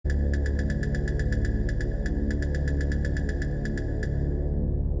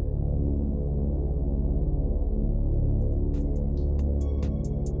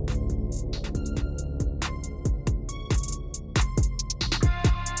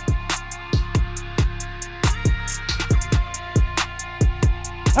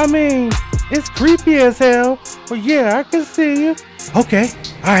I mean, it's creepy as hell, but yeah, I can see you. Okay,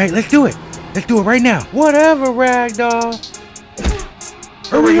 alright, let's do it. Let's do it right now. Whatever, Ragdoll.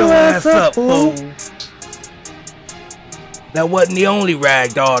 Hurry your ass up, fool. That wasn't the only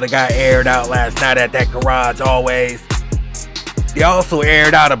Ragdoll that got aired out last night at that garage always. They also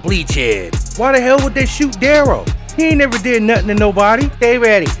aired out a Bleachhead. Why the hell would they shoot Daryl? He ain't never did nothing to nobody. Stay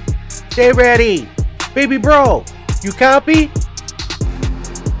ready. Stay ready. Baby bro, you copy?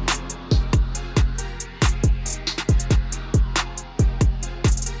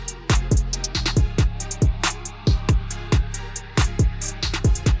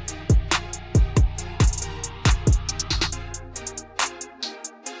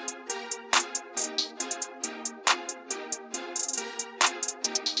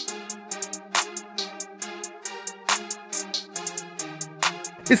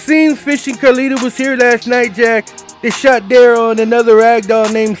 It seems Fish and Carlito was here last night, Jack. They shot Daryl and another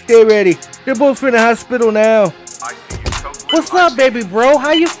ragdoll named Stay Ready. They're both in the hospital now. What's up, baby bro?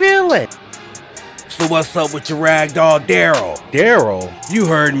 How you feeling? So what's up with your ragdoll Daryl? Daryl? You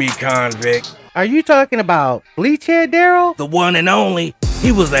heard me, convict. Are you talking about Bleachhead Daryl? The one and only.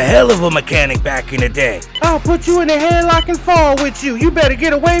 He was a hell of a mechanic back in the day. I'll put you in a headlock and fall with you. You better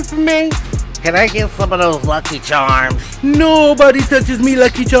get away from me. Can I get some of those Lucky Charms? Nobody touches me,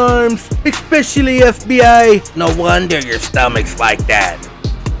 Lucky Charms, especially FBI. No wonder your stomach's like that.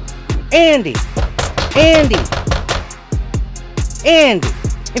 Andy,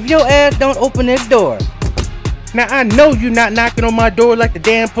 if your ass don't open this door. Now I know you not knocking on my door like the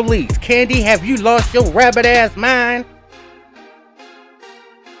damn police. Candy, have you lost your rabbit ass mind?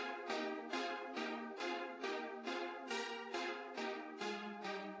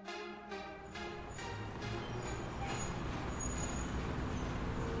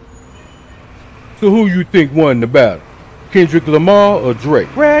 So who you think won the battle? Kendrick Lamar or Drake?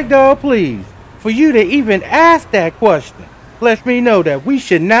 Ragdoll, please. For you to even ask that question lets me know that we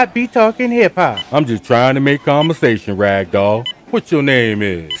should not be talking hip-hop. I'm just trying to make conversation, Ragdoll. What your name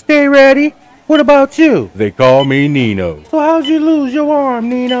is? Stay ready. What about you? They call me Nino. So how'd you lose your arm,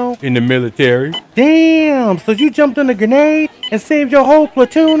 Nino? In the military. Damn, so you jumped on a grenade and saved your whole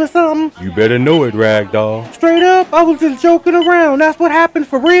platoon or something? You better know it, Ragdoll. Straight up, I was just joking around. That's what happened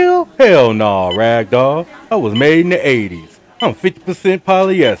for real? Hell nah, Ragdoll. I was made in the 80s. I'm 50%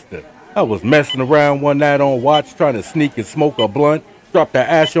 polyester. I was messing around one night on watch trying to sneak and smoke a blunt, dropped the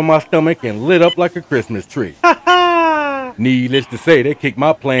ash on my stomach and lit up like a Christmas tree. Ha ha! Needless to say, they kicked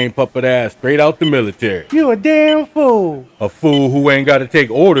my plain puppet ass straight out the military. You a damn fool. A fool who ain't gotta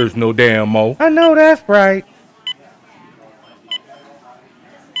take orders no damn mo. I know that's right.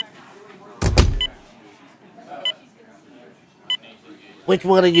 Which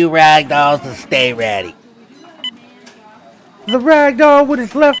one of you ragdolls is Stay Ready? The ragdoll with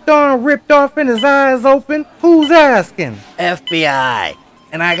his left arm ripped off and his eyes open? Who's asking? FBI.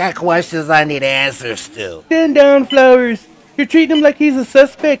 And I got questions I need answers to. Stand down, Flowers. You're treating him like he's a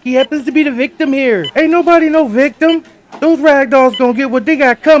suspect. He happens to be the victim here. Ain't nobody no victim. Those ragdolls gonna get what they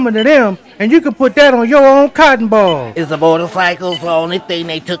got coming to them, and you can put that on your own cotton ball. Is the motorcycles the only thing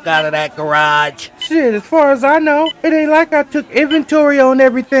they took out of that garage? Shit, as far as I know, it ain't like I took inventory on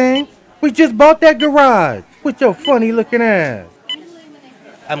everything. We just bought that garage with your funny looking ass.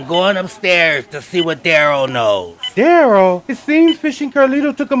 I'm going upstairs to see what Daryl knows. Daryl? It seems Fish and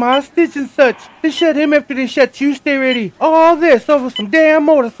Carlito took him hostage and such. They shot him after they shot you, Stay Ready. All this over some damn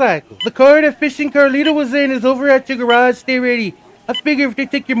motorcycles. The car that Fish and Carlito was in is over at your garage, Stay Ready. I figure if they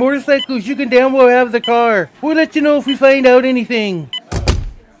take your motorcycles, you can damn well have the car. We'll let you know if we find out anything.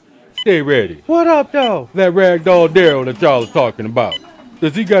 Stay ready. What up, though? That ragdoll Daryl that y'all are talking about.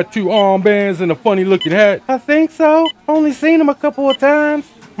 Does he got 2 armbands and a funny looking hat? I think so. Only seen him a couple of times.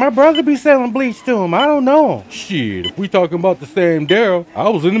 My brother be selling bleach to him. I don't know him. Shit, if we talking about the same Daryl, I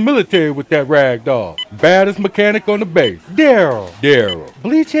was in the military with that ragdoll. Baddest mechanic on the base. Daryl.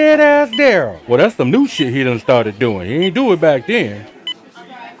 Bleachhead ass Daryl. Well, that's some new shit he done started doing. He ain't do it back then.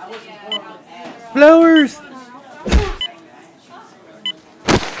 Flowers.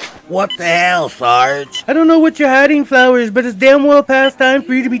 What the hell, Sarge? I don't know what you're hiding, Flowers, but it's damn well past time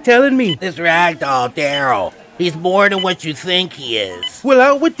for you to be telling me. This ragdoll Daryl. He's more than what you think he is. Well,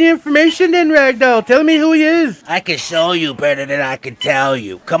 out with the information then, Ragdoll. Tell me who he is. I can show you better than I can tell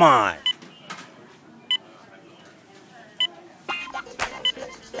you. Come on.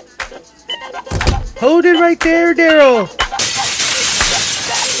 Hold it right there, Daryl.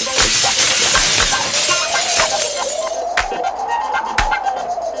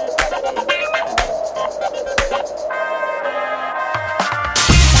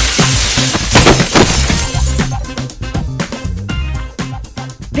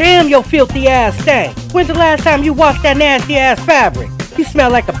 Damn, your filthy ass stank. When's the last time you washed that nasty ass fabric? You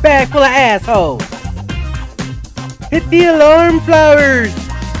smell like a bag full of assholes. Hit the alarm flowers.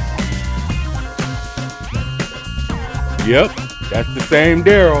 Yep, that's the same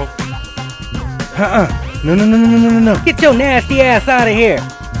Daryl. No. Get your nasty ass out of here.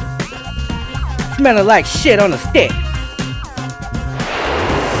 Smelling like shit on a stick.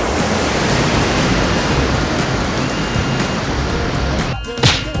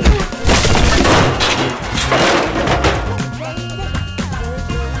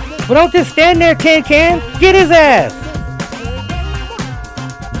 Well, don't just stand there, Tin Can. Get his ass.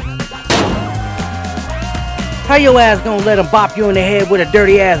 How your ass gonna let him bop you in the head with a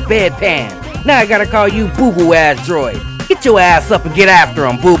dirty ass bedpan? Now I gotta call you Boo Boo ass droid. Get your ass up and get after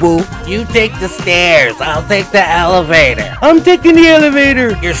him, Boo Boo. You take the stairs, I'll take the elevator. I'm taking the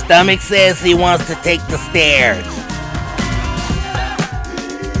elevator. Your stomach says he wants to take the stairs.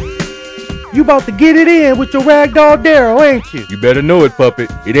 You about to get it in with your ragdoll Daryl, ain't you? You better know it, puppet.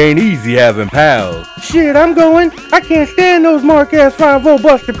 It ain't easy having pals. Shit, I'm going. I can't stand those mark-ass 5-0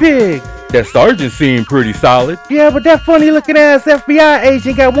 Buster Pigs. That sergeant seemed pretty solid. Yeah, but that funny-looking ass FBI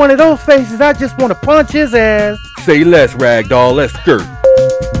agent got one of those faces. I just want to punch his ass. Say less, ragdoll. Let's skirt.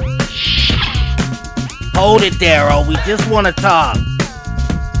 Hold it, Daryl. We just want to talk.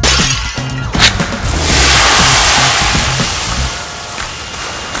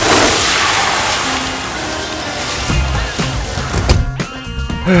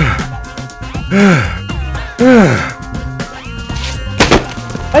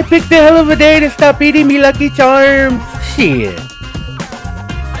 I picked a hell of a day to stop eating me Lucky Charms. Shit.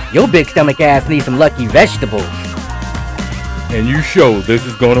 Your big stomach ass needs some Lucky Vegetables. And you show this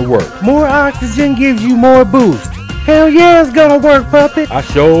is gonna work. More oxygen gives you more boost. Hell yeah, it's gonna work, puppet. I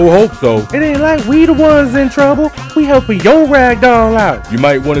sure hope so. It ain't like we the ones in trouble. We helping your ragdoll out. You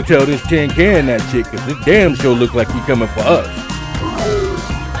might want to tell this Tin Can that shit, cause this damn sure look like he coming for us.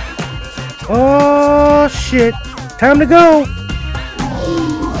 Oh shit. Time to go.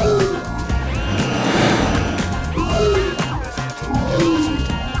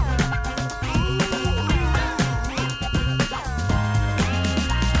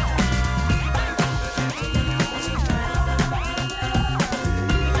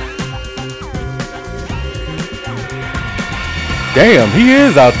 Damn, he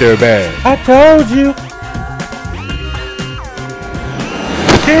is out there bad. I told you.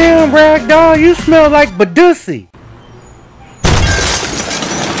 Damn, ragdoll, you smell like Badoosie.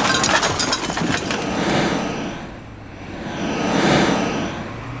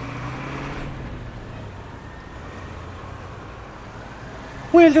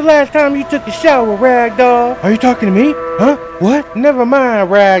 When's the last time you took a shower, ragdoll? Are you talking to me? Huh? What? Never mind,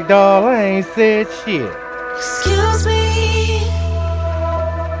 ragdoll. I ain't said shit. Excuse me,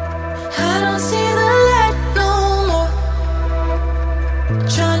 I don't see the light no more.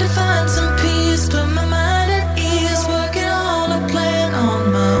 Trying to find some peace, put my mind at ease, working on a plan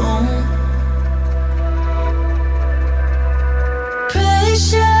on my own.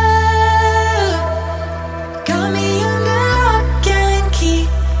 Pressure got me under lock and key.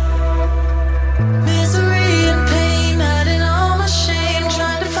 Misery and pain, hiding all my shame,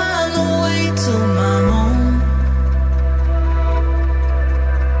 trying to find the way to my home.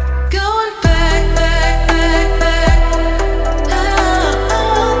 Going back, back, back, back.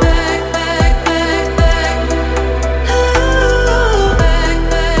 Oh, back, back, back, back. Oh,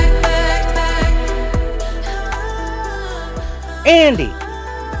 back, back, back, back. Andy!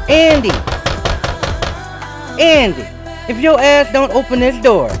 If your ass don't open this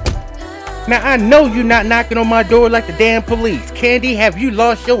door. Now I know you not knocking on my door like the damn police. Candy, have you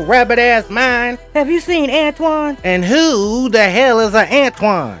lost your rabbit ass mind? Have you seen Antoine? And who the hell is a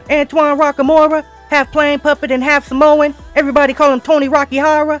Antoine? Antoine Rockamora? Half plain puppet and half Samoan. Everybody call him Tony Rocky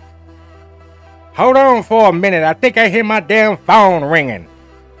Hara. Hold on for a minute. I think I hear my damn phone ringing.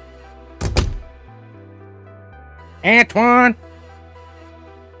 Antoine?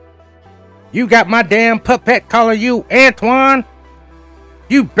 You got my damn puppet calling you Antoine?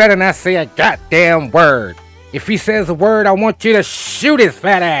 You better not say a goddamn word. If he says a word, I want you to shoot his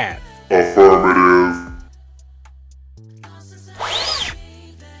fat ass. Affirmative.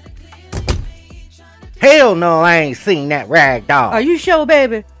 Hell no, I ain't seen that rag dog. Are you sure,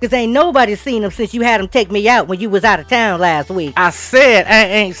 baby? Cause ain't nobody seen him since you had him take me out when you was out of town last week. I said I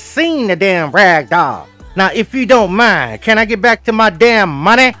ain't seen the damn rag dog. Now, if you don't mind, can I get back to my damn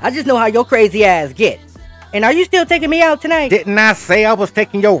money? I just know how your crazy ass get. And are you still taking me out tonight? Didn't I say I was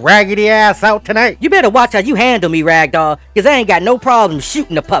taking your raggedy ass out tonight? You better watch how you handle me, ragdoll, cause I ain't got no problem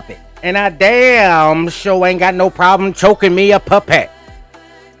shooting a puppet. And I damn sure ain't got no problem choking me a puppet.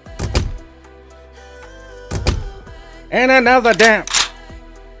 And another damn...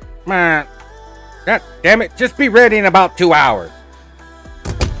 Man, God damn it, just be ready in about 2 hours.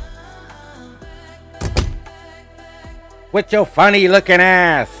 With your funny looking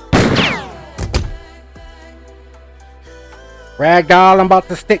ass. Ragdoll, I'm about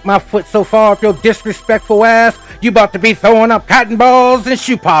to stick my foot so far up your disrespectful ass, you about to be throwing up cotton balls and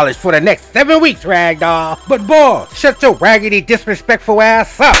shoe polish for the next 7 weeks, Ragdoll. But boss, shut your raggedy disrespectful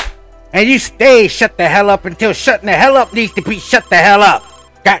ass up. And you stay shut the hell up until shutting the hell up needs to be shut the hell up.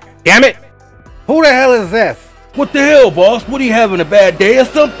 God damn it. Who the hell is this? What the hell, boss? What, are you having a bad day or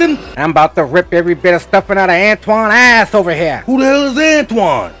something? I'm about to rip every bit of stuffing out of Antoine's ass over here. Who the hell is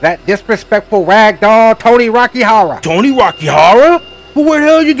Antoine? That disrespectful ragdoll, Tony Rockihara. Tony Rockihara? Well, where the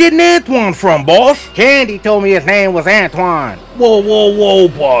hell are you getting Antoine from, boss? Candy told me his name was Antoine. Whoa,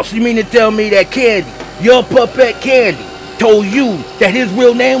 boss. You mean to tell me that Candy, your puppet Candy, told you that his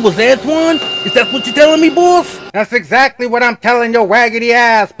real name was Antoine? Is that what you're telling me, boss? That's exactly what I'm telling your raggedy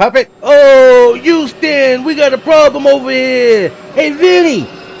ass, puppet. Oh, Houston, we got a problem over here. Hey, Vinny.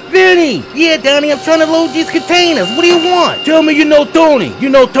 Yeah, Donnie, I'm trying to load these containers. What do you want? Tell me you know Tony. You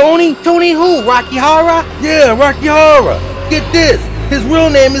know Tony? Tony who? Rockihara? Yeah, Rockihara. Get this. His real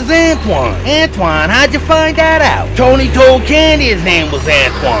name is Antoine. Antoine? How'd you find that out? Tony told Candy his name was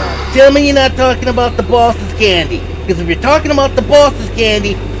Antoine. Tell me you're not talking about the boss's candy. Because if you're talking about the boss's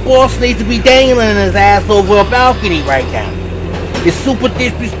candy, boss needs to be dangling his ass over a balcony right now. It's super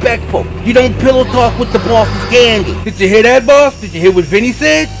disrespectful. You don't pillow talk with the boss's candy. Did you hear that, boss? Did you hear what Vinny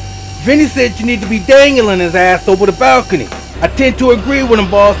said? Vinny said you need to be dangling his ass over the balcony. I tend to agree with him,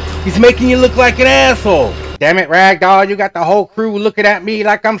 boss. He's making you look like an asshole. Damn it, Ragdoll, you got the whole crew looking at me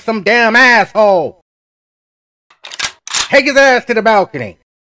like I'm some damn asshole. Take his ass to the balcony.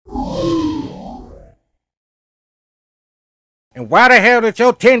 And why the hell did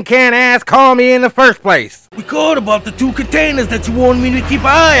your tin can ass call me in the first place? We called about the 2 containers that you wanted me to keep an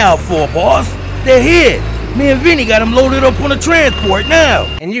eye out for, boss. They're here. Me and Vinny got them loaded up on a transport now.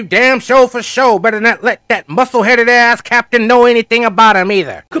 And you damn sure for sure better not let that muscle-headed ass captain know anything about him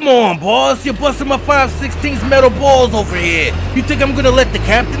either. Come on, boss. You're busting my 5/16 metal balls over here. You think I'm gonna let the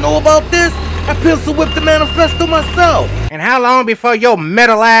captain know about this? I pencil whipped the manifesto myself. And how long before your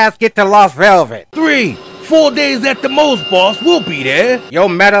metal ass get to Lost Velvet? 3-4 days at the most, boss. We'll be there. Your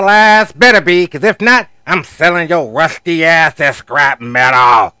metal ass better be, cause if not, I'm selling your rusty ass as scrap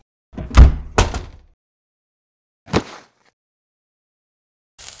metal.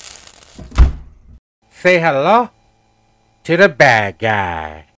 Say hello to the bad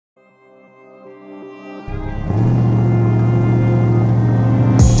guy.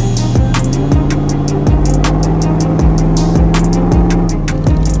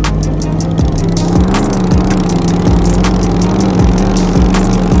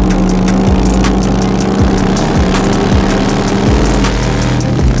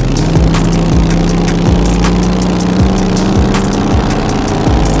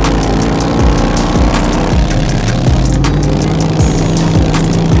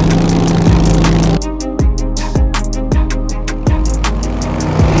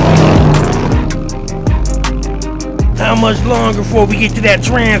 How much longer before we get to that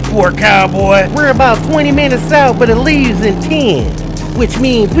transport, cowboy? We're about 20 minutes out, but it leaves in 10. Which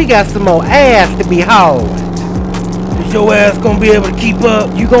means we got some more ass to be hauled. Is your ass gonna be able to keep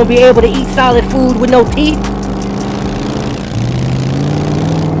up? You gonna be able to eat solid food with no teeth?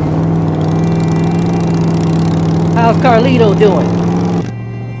 How's Carlito doing?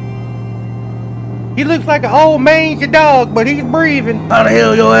 He looks like an old mangy dog, but he's breathing. How the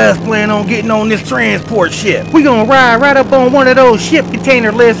hell your ass plan on getting on this transport ship? We gonna ride right up on one of those ship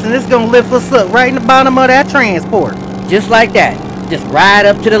container lifts, and it's gonna lift us up right in the bottom of that transport. Just like that. Just ride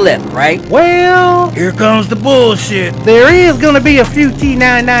up to the lift, right? Well, Here comes the bullshit. there is gonna be a few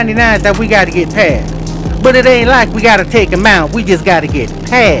T999s that we gotta get past. But it ain't like we gotta take them out, we just gotta get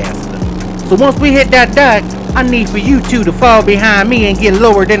past them. So once we hit that dock, I need for you two to fall behind me and get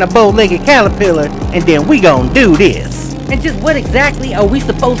lower than a bow-legged caterpillar, and then we gon' do this. And just what exactly are we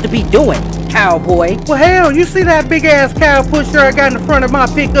supposed to be doing, cowboy? Well, hell, you see that big-ass cow pusher I got in the front of my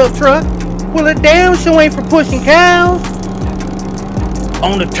pickup truck? Well, it damn sure ain't for pushing cows.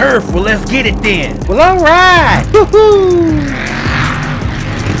 On the turf, well, let's get it then. Well, alright! Woohoo!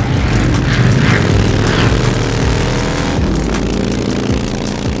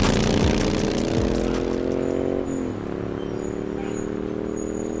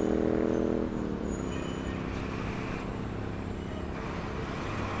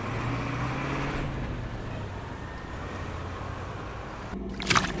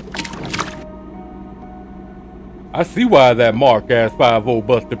 I see why that Mark-ass 5-0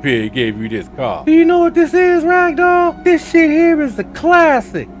 Buster Pig gave you this car. Do you know what this is, Ragdoll? This shit here is a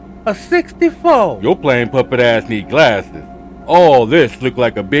classic. A 64. Your plain puppet ass need glasses. All this look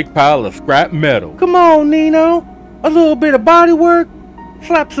like a big pile of scrap metal. Come on, Nino. A little bit of body work.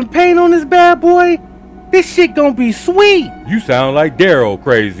 Slap some paint on this bad boy. This shit gonna be sweet. You sound like Daryl,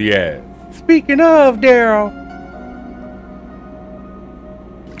 crazy ass. Speaking of Daryl.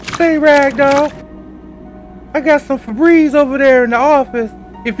 Say, Ragdoll. I got some Febreze over there in the office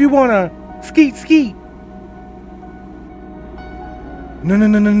if you wanna skeet.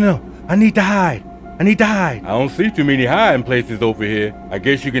 No. I need to hide. I don't see too many hiding places over here. I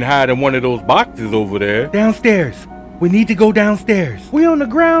guess you can hide in one of those boxes over there. Downstairs. We need to go downstairs. We on the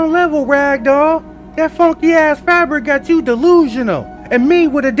ground level, Ragdoll. That funky ass fabric got you delusional. And me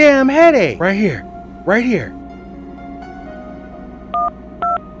with a damn headache. Right here.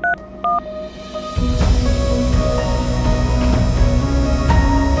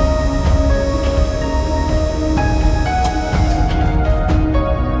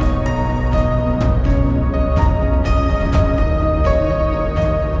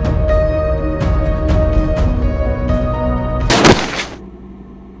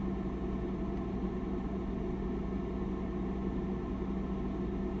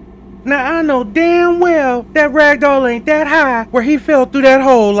 Now I know damn well that Ragdoll ain't that high where he fell through that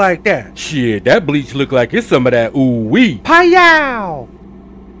hole like that. Shit, that bleach look like it's some of that ooh-wee. Pow!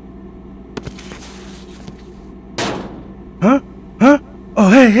 Huh? Oh,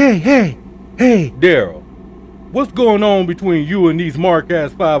 hey. Daryl, what's going on between you and these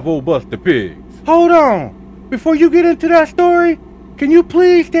Mark-ass 5-0 Buster Pigs? Hold on. Before you get into that story, can you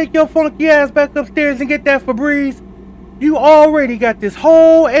please take your funky ass back upstairs and get that Febreze? You already got this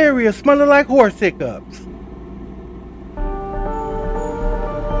whole area smelling like horse hiccups.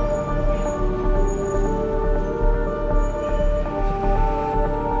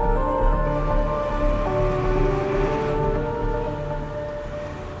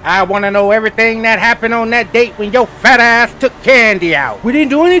 I want to know everything that happened on that date when your fat ass took Candy out. We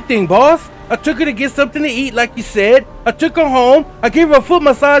didn't do anything, boss. I took her to get something to eat like you said. I took her home, I gave her a foot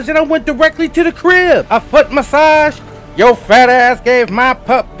massage, and I went directly to the crib. A foot massage? Your fat ass gave my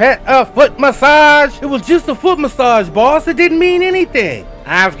puppet a foot massage? It was just a foot massage, boss. It didn't mean anything.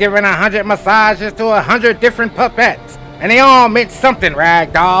 I've given 100 massages to 100 different puppets, and they all meant something,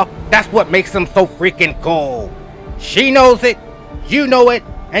 Ragdoll. That's what makes them so freaking cool. She knows it, you know it,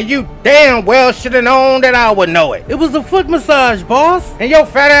 and you damn well should have known that I would know it. It was a foot massage, boss. And your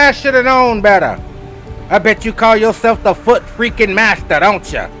fat ass should have known better. I bet you call yourself the foot freaking master, don't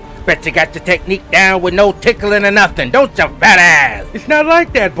you? Bet you got your technique down with no tickling or nothing, don't you, fat ass? It's not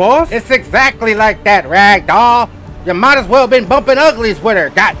like that, boss. It's exactly like that, Ragdoll. You might as well been bumping uglies with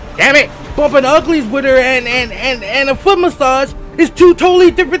her, god damn it. Bumping uglies with her and a foot massage is two totally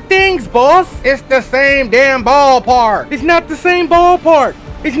different things, boss. It's the same damn ballpark. It's not the same ballpark.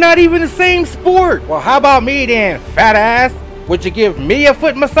 It's not even the same sport. Well, how about me then, fat ass? Would you give me a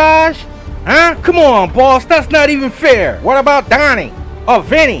foot massage? Huh? Come on, boss. That's not even fair. What about Donnie or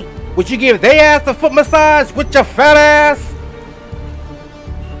Vinny? Would you give their ass a foot massage with your fat ass?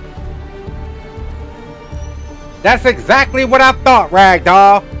 That's exactly what I thought,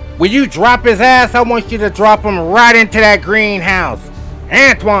 Ragdoll. When you drop his ass, I want you to drop him right into that greenhouse.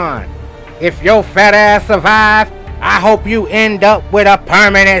 Antoine, if your fat ass survive, I hope you end up with a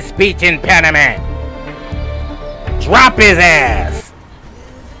permanent speech impediment. Drop his ass.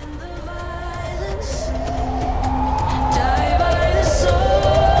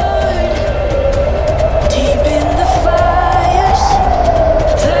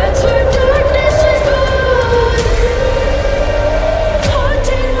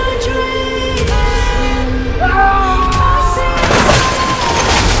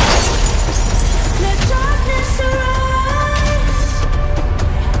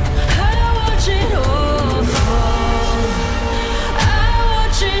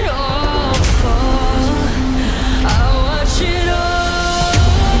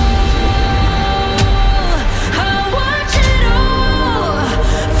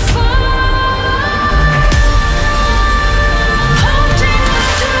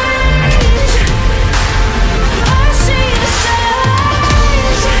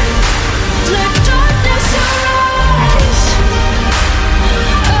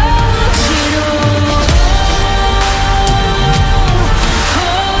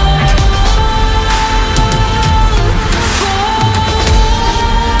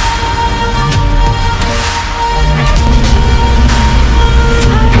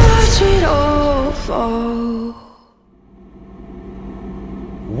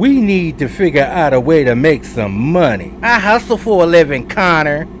 We need to figure out a way to make some money. I hustle for a living,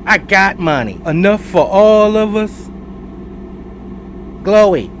 Connor. I got money. Enough for all of us?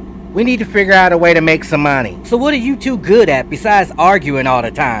 Glowy, we need to figure out a way to make some money. So what are you two good at besides arguing all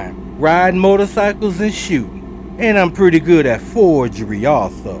the time? Riding motorcycles and shooting. And I'm pretty good at forgery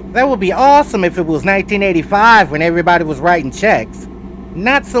also. That would be awesome if it was 1985 when everybody was writing checks.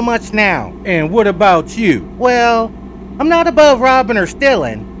 Not so much now. And what about you? Well, I'm not above robbing or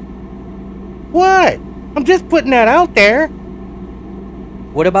stealing. What? I'm just putting that out there.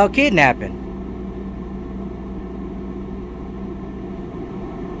 What about kidnapping?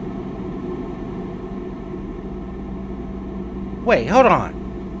 Wait, hold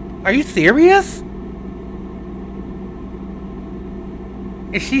on. Are you serious?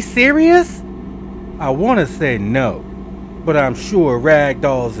 Is she serious? I want to say no, but I'm sure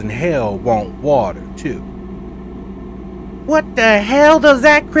ragdolls in hell want water too. What the hell does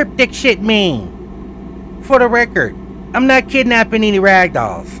that cryptic shit mean? For the record, I'm not kidnapping any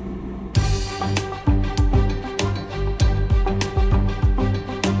ragdolls.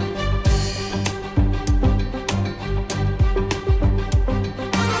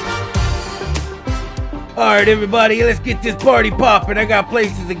 Alright everybody, let's get this party popping. I got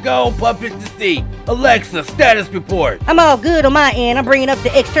places to go, puppets to see. Alexa, status report. I'm all good on my end. I'm bringing up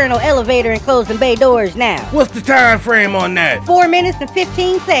the external elevator and closing bay doors now. What's the time frame on that? 4 minutes and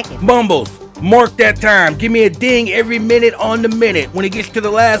 15 seconds. Mumbles, mark that time. Give me a ding every minute on the minute. When it gets to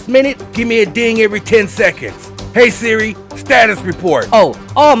the last minute, give me a ding every 10 seconds. Hey Siri, status report. Oh,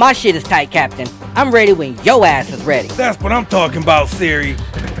 all my shit is tight, Captain. I'm ready when yo ass is ready. That's what I'm talking about, Siri.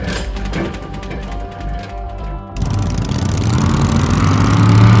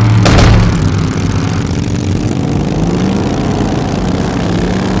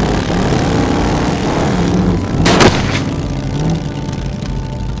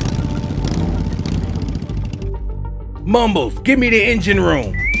 Mumbles, give me the engine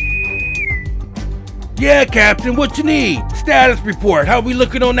room. Yeah, Captain, what you need? Status report, how we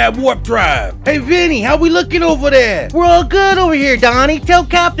looking on that warp drive? Hey, Vinny, how we looking over there? We're all good over here, Donnie. Tell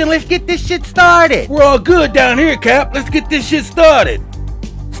Captain, let's get this shit started. We're all good down here, Cap. Let's get this shit started.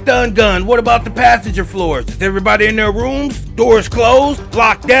 Stun gun, what about the passenger floors? Is everybody in their rooms? Doors closed?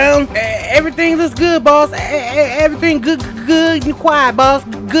 Locked down? Everything looks good, boss. Everything good and quiet, boss.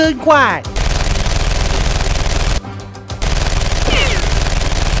 Good and quiet.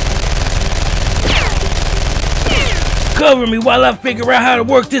 Cover me while I figure out how to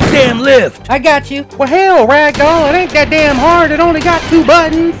work this damn lift. I got you. Well, hell, Ragdoll, it ain't that damn hard. It only got 2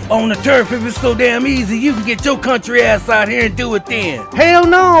 buttons. On the turf, if it's so damn easy, you can get your country ass out here and do it then. Hell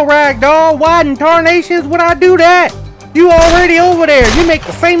no, Ragdoll. Why in tarnations would I do that? You already over there. You make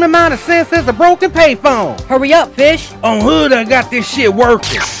the same amount of sense as a broken payphone. Hurry up, fish. On Hood, I got this shit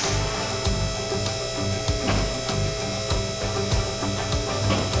working.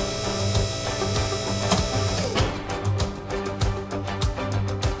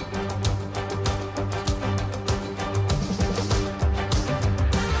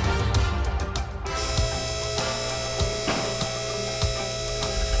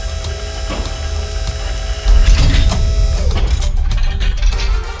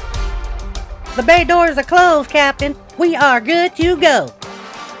 The bay doors are closed, Captain. We are good to go.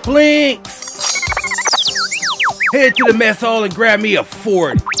 Blinks! Head to the mess hall and grab me a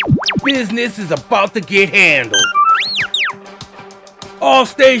 40. Business is about to get handled. All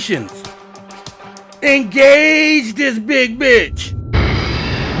stations, engage this big bitch.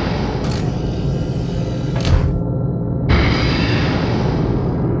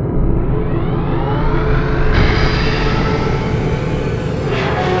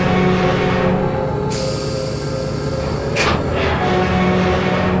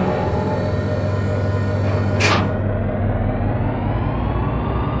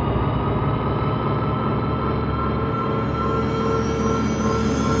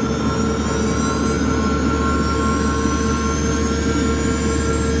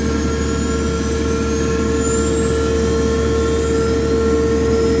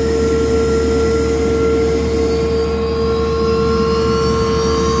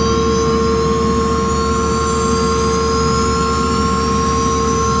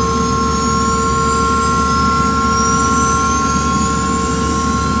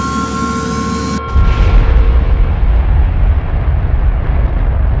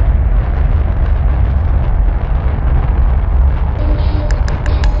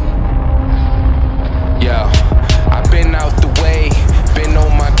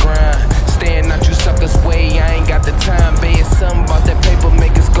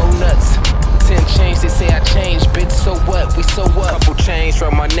 Couple chains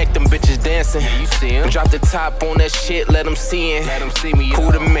from my neck, them bitches dancing. You see him? Drop the top on that shit, let them see him. Let them see me.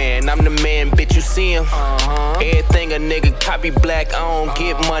 Who the man? I'm the man, bitch, you see him. Everything a nigga copy black, I don't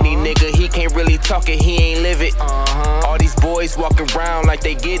get money, nigga. He can't really talk it, he ain't live it. All these boys walking around like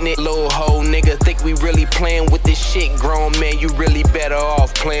they getting it. Little hoe nigga, think we really playing with this shit. Grown man, you really better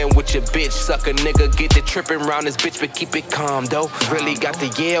off playing with your bitch. Sucker nigga, get the tripping round this bitch, but keep it calm though. Really got the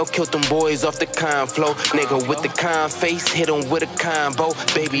Yale, killed them boys off the con flow. Nigga with the con face, hit him with a combo.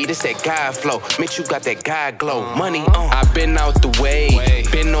 Baby, this that guy flow. Bitch, you got that guy glow. Money I been out the way,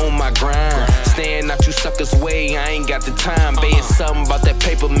 been on my grind. Staying out you suckers' way, I ain't got the time. Babe, it's something about that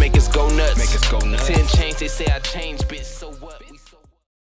paper make us go nuts. 10 chains, they say I changed, bitch.